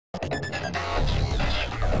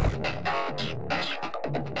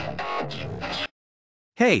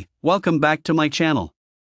Hey, welcome back to my channel.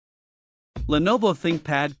 Lenovo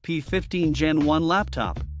ThinkPad P15 Gen 1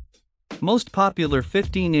 laptop. Most popular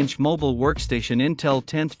 15-inch mobile workstation. Intel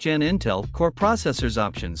 10th Gen Intel Core processors.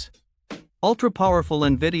 Options: ultra-powerful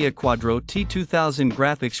NVIDIA Quadro T2000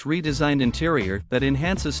 graphics. Redesigned interior that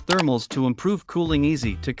enhances thermals to improve cooling.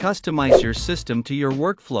 Easy to customize your system to your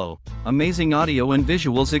workflow. Amazing audio and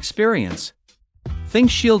visuals experience.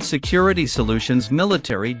 ThinkShield security solutions.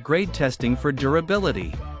 Military-grade testing for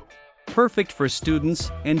durability. Perfect for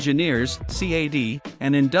students, engineers, CAD,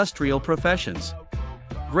 and industrial professions.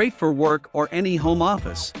 Great for work or any home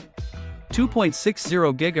office.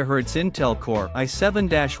 2.60 GHz Intel Core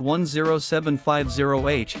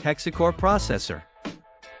i7-10750H hexacore processor.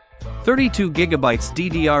 32 GB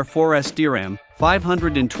DDR4 SDRAM,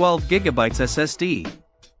 512 GB SSD.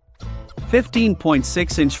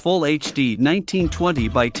 15.6-inch Full HD 1920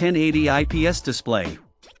 by 1080 IPS display.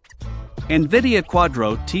 NVIDIA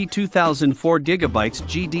Quadro T2000 4GB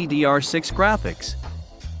GDDR6 graphics.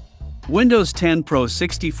 Windows 10 Pro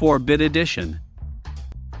 64-bit edition.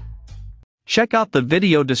 Check out the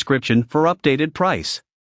video description for updated price.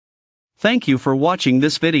 Thank you for watching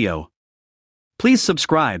this video. Please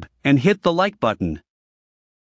subscribe and hit the like button.